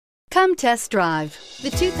Come test drive the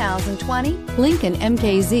 2020 Lincoln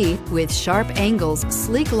MKZ. With sharp angles,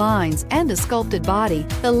 sleek lines, and a sculpted body,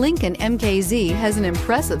 the Lincoln MKZ has an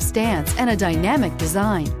impressive stance and a dynamic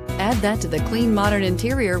design. Add that to the clean, modern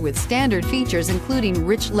interior with standard features including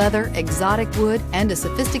rich leather, exotic wood, and a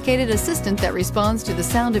sophisticated assistant that responds to the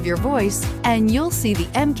sound of your voice, and you'll see the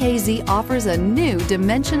MKZ offers a new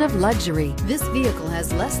dimension of luxury. This vehicle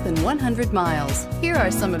has less than 100 miles. Here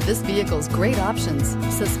are some of this vehicle's great options: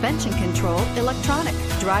 suspension control, electronic,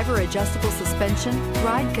 driver adjustable suspension,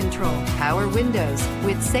 ride control, power windows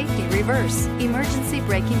with safety reverse, emergency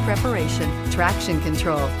braking preparation, traction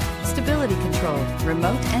control, stability control,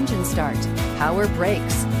 remote engine start, power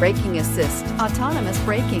brakes, braking assist, autonomous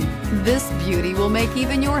braking. This beauty will make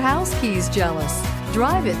even your house keys jealous.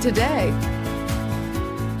 Drive it today.